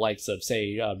over the likes of,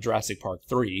 say, Jurassic Park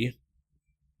 3.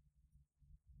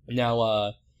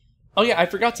 Now, I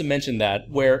forgot to mention that,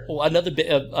 where another bit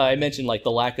of, I mentioned, like, the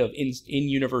lack of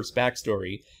in-universe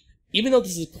backstory. Even though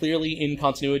this is clearly in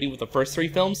continuity with the first three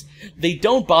films, they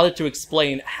don't bother to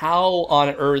explain how on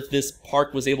earth this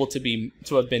park was able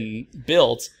to have been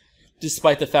built,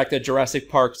 despite the fact that Jurassic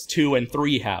Parks 2 and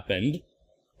 3 happened.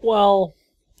 Well,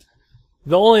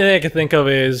 the only thing I can think of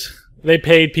is they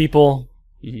paid people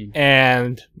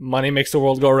and money makes the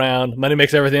world go round. Money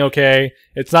makes everything okay.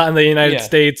 It's not in the United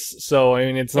States, so I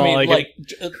mean, it's not in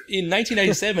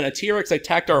 1997, a T-Rex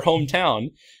attacked our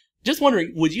hometown. Just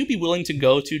wondering, would you be willing to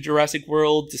go to Jurassic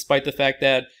World, despite the fact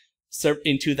that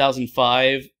in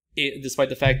 2005, despite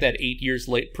the fact that 8 years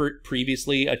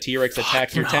previously, a T-Rex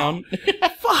attacked your town?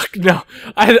 Fuck no!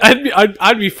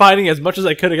 I'd be fighting as much as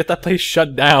I could to get that place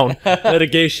shut down.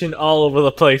 Litigation all over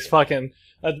the place. Fucking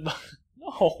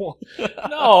no.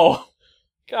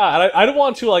 God, I don't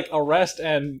want to like arrest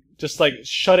and just like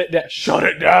shut it down. Shut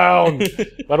it down.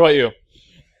 What about you?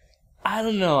 I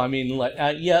don't know. I mean, like,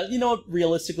 yeah, you know,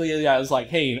 realistically, I was like,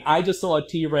 hey, I just saw a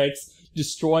T-Rex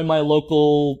destroy my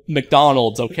local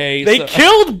McDonald's. Okay, they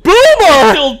killed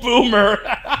Boomer. Killed Boomer.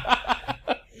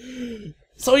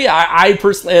 So yeah, I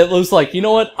personally, it was like, you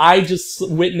know what? I just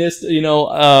witnessed, you know,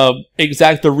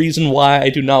 the reason why I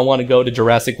do not want to go to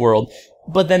Jurassic World.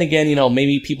 But then again, you know,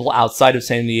 maybe people outside of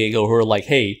San Diego who are like,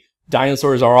 hey,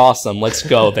 dinosaurs are awesome. Let's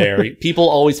go there. People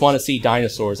always want to see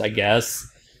dinosaurs, I guess.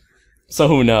 So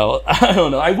who knows? I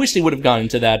don't know. I wish they would have gone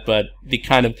into that, but they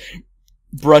kind of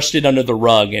brushed it under the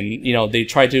rug, and you know, they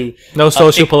tried to no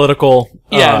socio-political.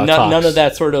 None of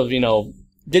that sort of, you know.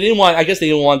 They didn't want. I guess they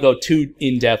didn't want to go too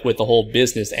in depth with the whole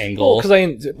business angle.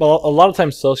 Because a lot of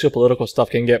times socio-political stuff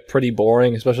can get pretty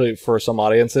boring, especially for some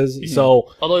audiences. Mm-hmm.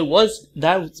 So, although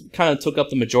that kind of took up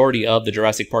the majority of the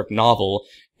Jurassic Park novel,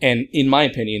 and in my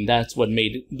opinion, that's what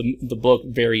made the book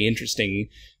very interesting,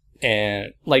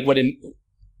 and like what it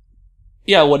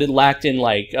lacked in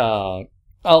like a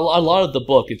lot of the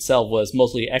book itself was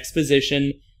mostly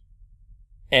exposition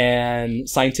and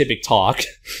scientific talk.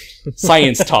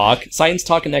 Science talk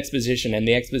and exposition, and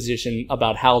the exposition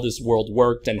about how this world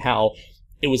worked and how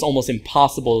it was almost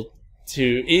impossible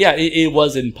to, it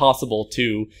was impossible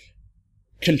to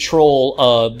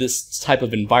control this type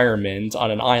of environment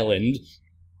on an island.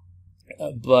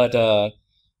 But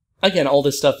again, all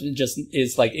this stuff just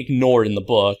is like ignored in the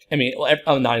book. I mean,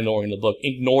 I'm not ignoring the book,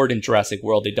 ignored in Jurassic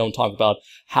World. They don't talk about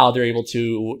how they're able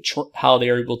to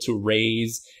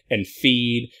raise and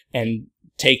feed and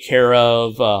take care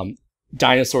of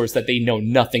dinosaurs that they know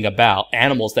nothing about,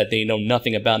 animals that they know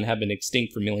nothing about and have been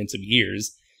extinct for millions of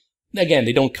years. Again,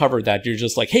 they don't cover that. You're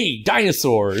just like, hey,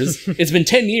 dinosaurs! It's been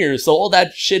 10 years, so all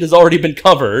that shit has already been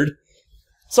covered.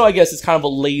 So I guess it's kind of a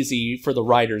lazy for the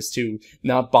writers to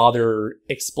not bother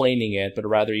explaining it, but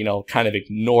rather, you know, kind of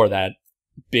ignore that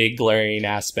big glaring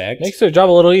aspect. Makes their job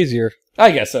a little easier.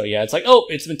 I guess so, yeah. It's like, oh,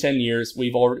 it's been 10 years.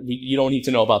 You don't need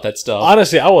to know about that stuff.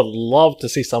 Honestly, I would love to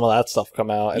see some of that stuff come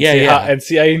out.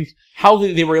 And how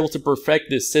they were able to perfect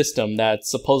this system that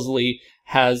supposedly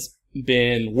has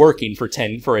been working for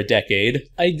a decade.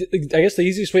 I guess the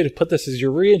easiest way to put this is you're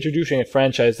reintroducing a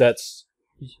franchise that's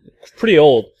pretty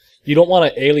old. You don't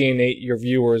want to alienate your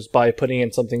viewers by putting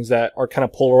in some things that are kind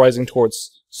of polarizing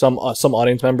towards some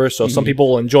audience members. So some people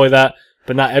will enjoy that,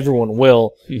 but not everyone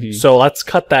will. Mm-hmm. So let's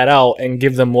cut that out and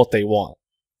give them what they want.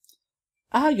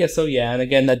 I guess so, yeah. And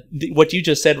again, what you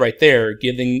just said right there,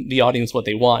 giving the audience what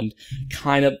they want,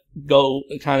 kind of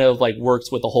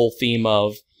works with the whole theme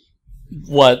of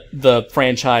what the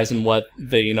franchise and what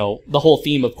the whole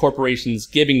theme of corporations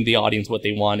giving the audience what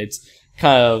they want. It's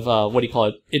kind of,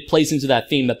 it plays into that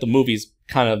theme that the movie's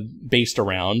kind of based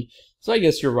around. So I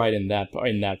guess you're right in that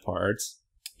part.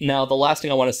 Now, the last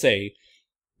thing I want to say,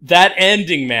 that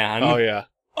ending, man. Oh, yeah.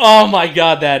 Oh my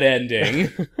god, that ending!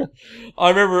 I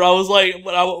remember I was like,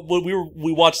 when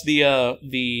we watched the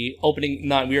opening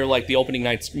night, we were like the opening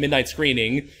midnight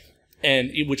screening, and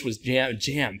which was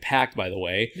jam packed, by the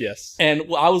way. Yes. And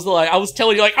I was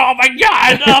telling you like, oh my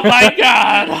god,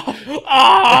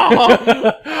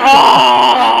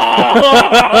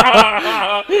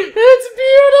 oh, it's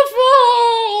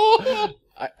beautiful.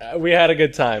 We had a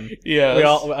good time. Yeah.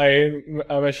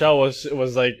 Michelle was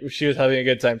like, she was having a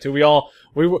good time too.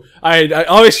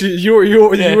 Obviously you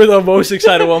were the most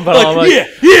excited one, but I'm like,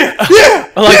 yeah.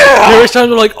 Like, various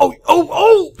times I'm like,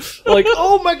 oh, like,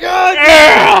 oh my god.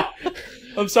 Yeah.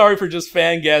 I'm sorry for just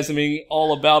fangasming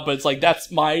all about, but it's like,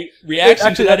 that's my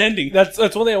reaction to that ending. That's one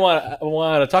thing I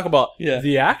want to talk about. Yeah.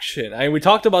 The action. I mean, we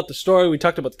talked about the story, we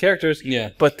talked about the characters. Yeah.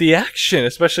 But the action,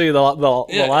 especially the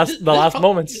last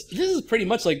moments. This is pretty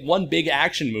much like one big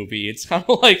action movie. It's kind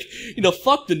of like,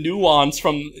 fuck the nuance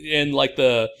and like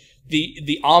the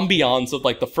ambiance of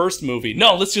like the first movie.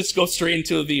 No, let's just go straight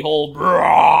into the whole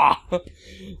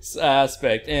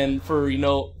aspect. And for,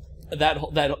 that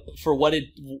for what it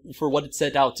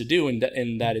set out to do, and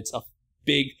that it's a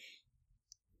big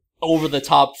over the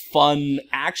top fun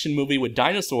action movie with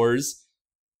dinosaurs,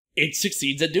 it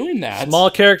succeeds at doing that. Small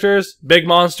characters, big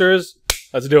monsters,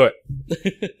 let's do it.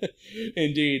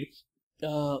 Indeed.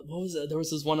 what was it? There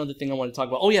was this one other thing I wanted to talk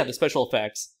about. Oh yeah, the special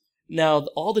effects. Now,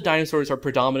 all the dinosaurs are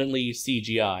predominantly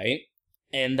CGI,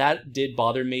 and that did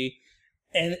bother me.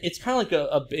 And it's kind of like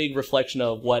a big reflection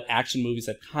of what action movies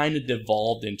have kind of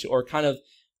devolved into, or kind of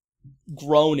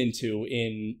grown into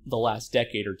in the last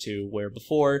decade or two, where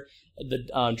before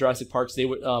the Jurassic Parks, they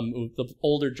would the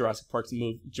older Jurassic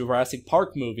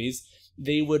Park movies,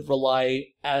 they would rely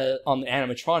on the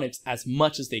animatronics as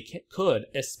much as they could,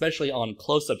 especially on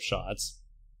close-up shots.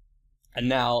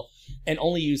 And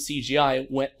only use CGI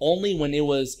only when it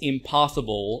was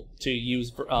impossible to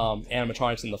use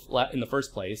animatronics in the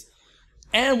first place.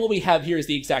 And what we have here is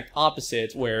the exact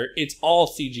opposite, where it's all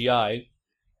CGI.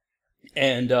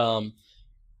 And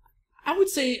I would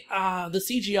say the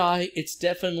CGI, it's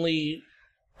definitely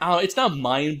it's not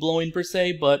mind-blowing per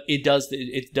se, but it does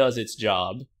its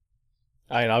job.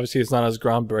 I mean, obviously it's not as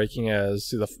groundbreaking as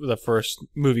the first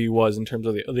movie was in terms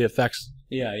of the effects.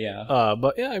 Yeah.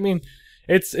 But yeah, I mean,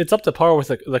 it's up to par with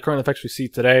the current effects we see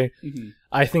today. Mm-hmm.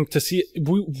 I think to see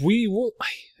we will.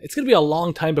 It's gonna be a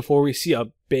long time before we see a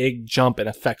big jump in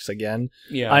effects again.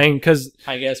 Yeah, I mean, because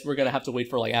I guess we're gonna have to wait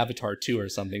for like Avatar 2 or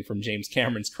something from James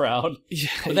Cameron's crowd. Yeah.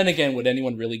 But then again, would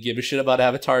anyone really give a shit about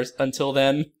Avatars until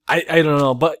then? I don't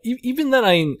know. But even then,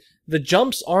 I mean, the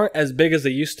jumps aren't as big as they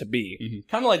used to be. Mm-hmm.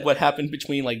 Kind of like what happened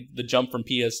between like the jump from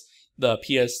the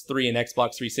PS3 and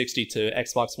Xbox 360 to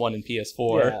Xbox One and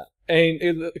PS4. Yeah.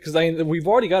 And because we've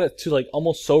already got it to like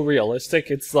almost so realistic.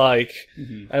 It's like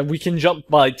we can jump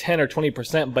by like 10 or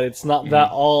 20%, but it's not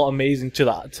that all amazing to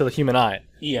the human eye.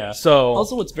 Yeah. So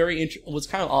also, what's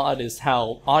kind of odd is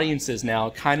how audiences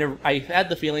now I've had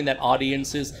the feeling that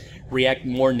audiences react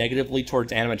more negatively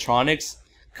towards animatronics,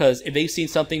 because if they've seen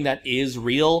something that is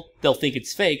real, they'll think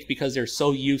it's fake because they're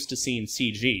so used to seeing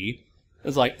CG.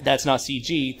 It's like, that's not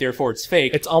CG, therefore it's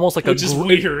fake. It's almost like which is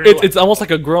weird. It's almost like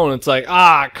a groan. It's like,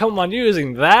 come on, you're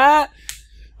using that?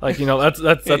 Like, that's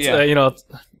yeah.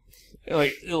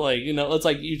 Like, it's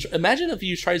like, imagine if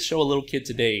you try to show a little kid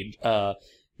today,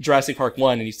 Jurassic Park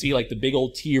 1, and you see like the big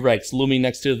old T-Rex looming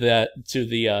next to the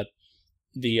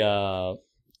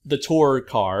tour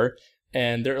car,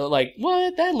 and they're like,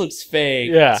 what? That looks fake.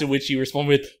 Yeah. To which you respond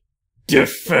with,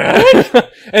 defend.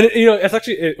 And it's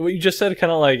actually what you just said.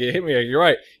 Kind of like it hit me. You're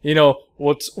right.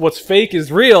 What's fake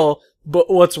is real,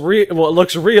 but what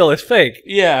looks real is fake.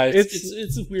 Yeah,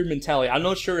 it's a weird mentality. I'm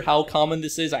not sure how common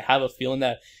this is. I have a feeling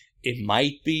that it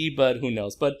might be, but who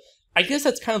knows? But I guess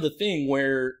that's kind of the thing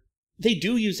where they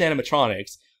do use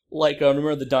animatronics. Like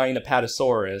remember the dying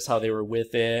Apatosaurus, how they were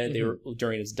with it. They were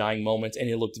during its dying moments, and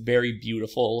it looked very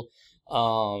beautiful.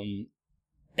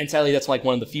 And sadly, that's like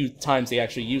one of the few times they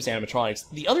actually used animatronics.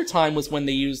 The other time was when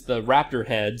they used the raptor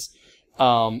heads.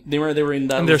 They were in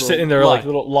that. And they're sitting there like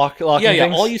little locking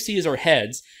things. All you see is our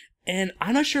heads, and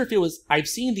I'm not sure if it was. I've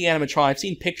seen the animatronics. I've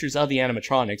seen pictures of the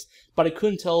animatronics, but I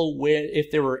couldn't tell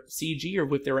if they were CG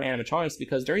or if they were animatronics,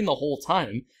 because during the whole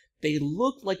time they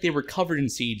looked like they were covered in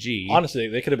CG. Honestly,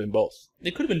 they could have been both.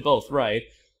 They could have been both, right?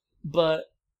 But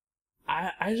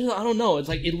I don't know. It's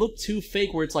like it looked too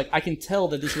fake. Where it's like I can tell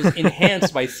that this was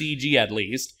enhanced by CG at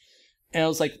least. And I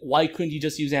was like, why couldn't you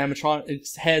just use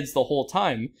animatronics heads the whole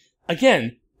time?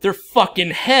 Again, they're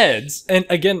fucking heads. And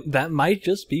again, that might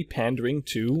just be pandering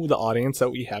to the audience that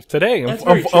we have today. That's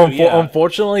very true, yeah.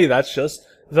 Unfortunately, that's just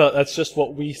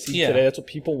what we see today. That's what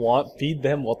people want. Feed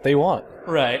them what they want.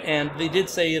 Right. And they did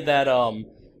say that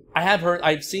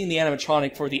I've seen the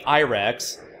animatronic for the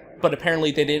I-Rex. But apparently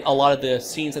they did a lot of the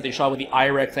scenes that they shot with the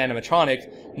I-Rex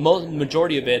animatronic.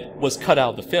 Majority of it was cut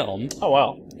out of the film. Oh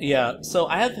wow! Yeah, so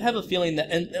I have a feeling that,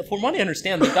 and from what I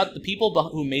understand, they got the people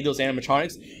who made those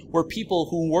animatronics were people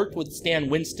who worked with Stan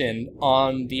Winston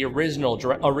on the original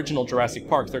Jurassic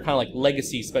Park. They're kind of like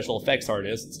legacy special effects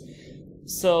artists.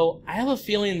 So I have a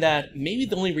feeling that maybe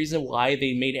the only reason why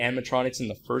they made animatronics in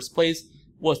the first place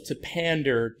was to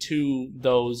pander to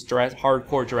those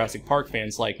hardcore Jurassic Park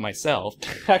fans like myself.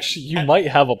 Actually, you might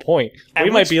have a point. We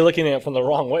might be looking at it from the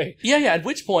wrong way. Yeah, at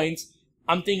which point,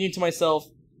 I'm thinking to myself,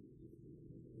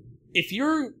 if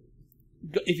you're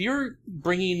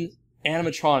bringing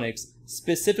animatronics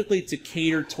specifically to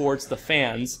cater towards the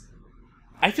fans,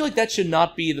 I feel like that should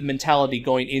not be the mentality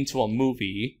going into a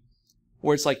movie,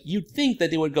 where it's like, you'd think that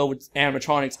they would go with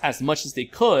animatronics as much as they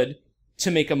could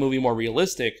to make a movie more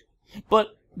realistic.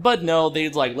 But no,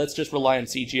 they'd like, let's just rely on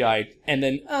CGI, and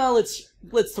then let's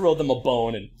throw them a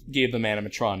bone and give them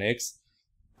animatronics.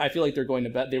 I feel like they were going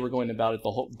about it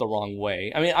the wrong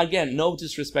way. I mean, again, no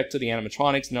disrespect to the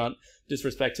animatronics, not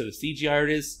disrespect to the CGI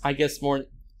artists. I guess more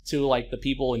to like the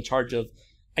people in charge of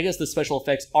I guess the special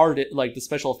effects the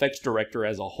special effects director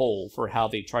as a whole for how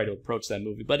they try to approach that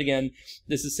movie. But again,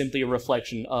 this is simply a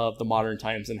reflection of the modern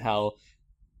times and how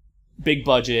big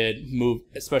budget,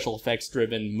 special effects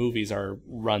driven movies are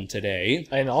run today.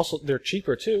 And also, they're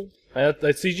cheaper too.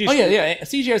 CG. Oh yeah.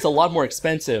 CGI is a lot more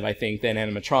expensive, I think, than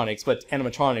animatronics, but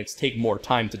animatronics take more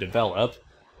time to develop.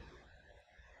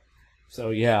 So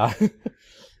yeah.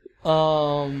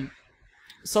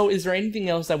 So is there anything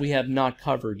else that we have not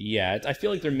covered yet? I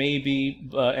feel like there may be,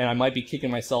 and I might be kicking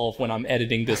myself when I'm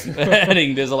editing this. I'm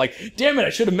like, damn it, I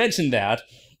should have mentioned that.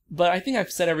 But I think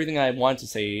I've said everything I want to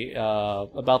say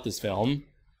about this film.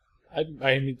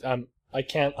 I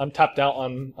can't. I'm tapped out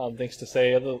on things to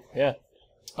say. Yeah.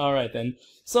 All right then.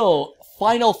 So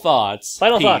final thoughts.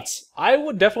 Thoughts. I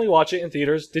would definitely watch it in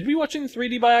theaters. Did we watch it in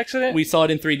 3D by accident? We saw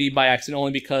it in 3D by accident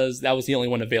only because that was the only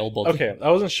one available. Okay,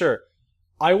 I wasn't sure.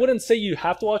 I wouldn't say you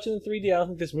have to watch it in 3D. I don't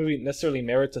think this movie necessarily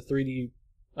merits a 3D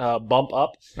bump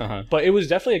up. But it was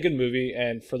definitely a good movie,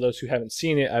 and for those who haven't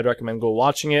seen it, I'd recommend go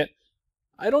watching it.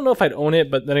 I don't know if I'd own it,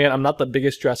 but then again, I'm not the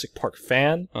biggest Jurassic Park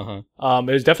fan. It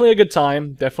was definitely a good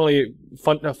time, definitely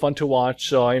fun to watch.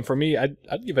 So I mean, for me, I'd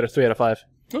give it a 3 out of 5.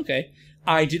 Okay.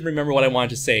 I didn't remember what I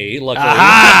wanted to say, luckily.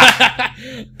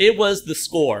 It was the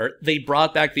score. They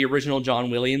brought back the original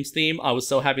John Williams theme. I was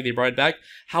so happy they brought it back.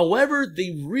 However,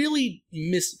 they really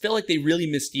felt like they really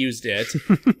misused it.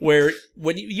 Where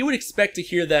when you would expect to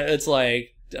hear that, it's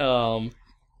like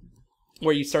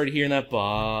where you started hearing that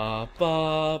ba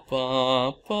ba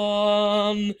ba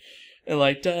bum. And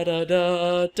like da da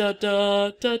da da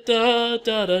da da da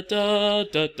da da da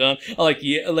da da. Like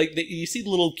you see the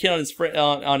little kid on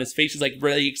his face. He's like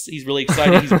he's really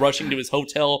excited. He's rushing to his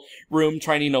hotel room,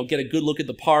 trying to get a good look at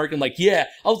the park. And like I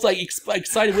was like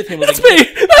excited with him. That's me.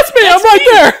 I'm right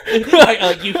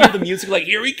there. You hear the music, like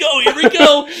here we go,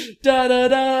 da da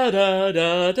da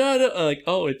da da da. Like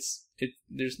it's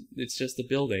just the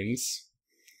buildings.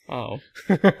 Oh,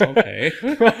 okay.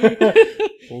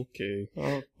 Okay.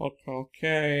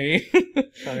 Okay.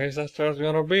 I guess that's what it's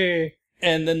gonna be.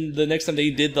 And then the next time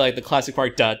they did the classic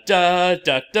part, da da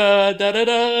da da da da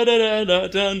da da da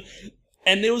da,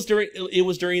 and it was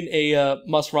during a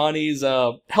Masrani's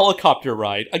helicopter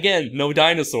ride. Again, no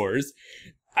dinosaurs.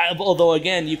 Although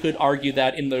again, you could argue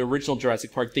that in the original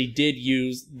Jurassic Park, they did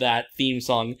use that theme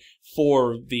song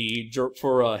for a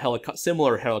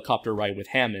similar helicopter ride with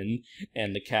Hammond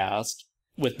and the cast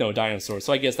with no dinosaurs.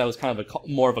 So I guess that was kind of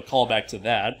more of a callback to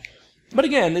that. But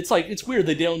again, it's weird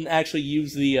they don't actually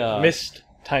use the missed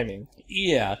timing.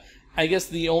 Yeah, I guess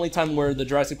the only time where the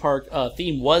Jurassic Park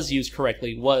theme was used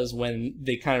correctly was when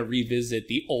they kind of revisit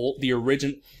the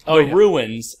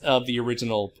ruins of the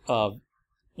original.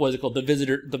 What's it called? The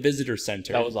visitor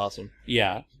center. That was awesome.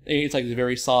 Yeah, it's like a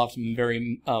very soft,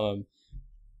 very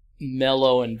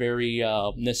mellow, and very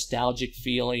nostalgic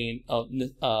feeling of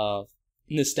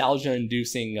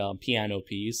nostalgia-inducing piano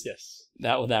piece. Yes,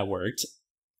 that worked.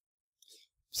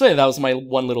 So yeah, that was my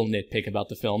one little nitpick about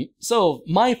the film. So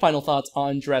my final thoughts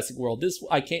on Jurassic World.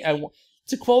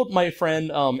 To quote my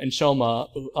friend and Shoma,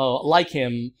 like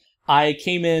him. I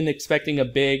came in expecting a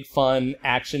big fun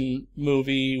action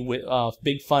movie with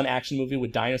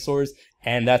dinosaurs,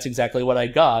 and that's exactly what I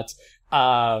got.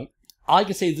 All I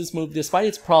can say is this movie, despite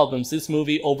its problems, this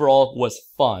movie overall was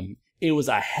fun. It was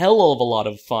a hell of a lot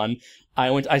of fun.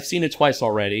 I've seen it twice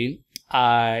already.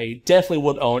 I definitely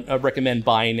would recommend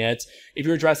buying it. If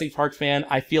you're a Jurassic Park fan,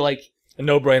 I feel like a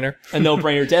no-brainer. A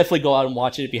no-brainer. Definitely go out and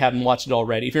watch it if you haven't watched it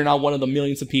already. If you're not one of the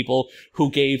millions of people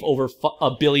who gave over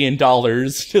 $1 billion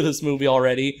to this movie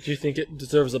already. Do you think it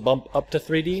deserves a bump up to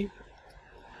 3D?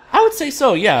 I would say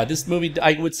so, yeah. This movie,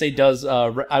 I would say, does.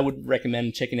 I would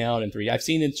recommend checking it out in 3D. I've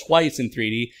seen it twice in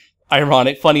 3D.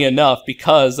 Funny enough,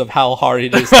 because of how hard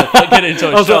it is to get into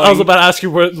a showing. I was about to ask you,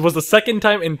 was the second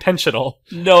time intentional?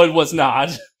 No, it was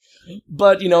not.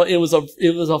 But it was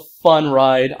a fun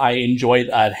ride. I enjoyed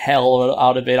a hell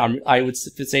out of it. I would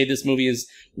say this movie is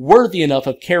worthy enough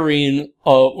of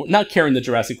not carrying the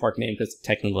Jurassic Park name, because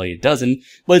technically it doesn't,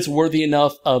 but it's worthy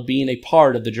enough of being a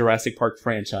part of the Jurassic Park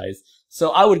franchise.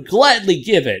 So I would gladly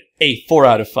give it a 4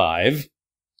 out of 5.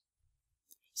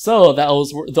 So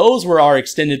those were our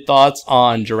extended thoughts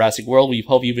on Jurassic World. We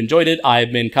hope you've enjoyed it.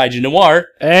 I've been KaijuNoir.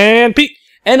 And Pete.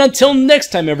 And until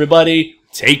next time, everybody,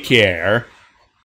 take care.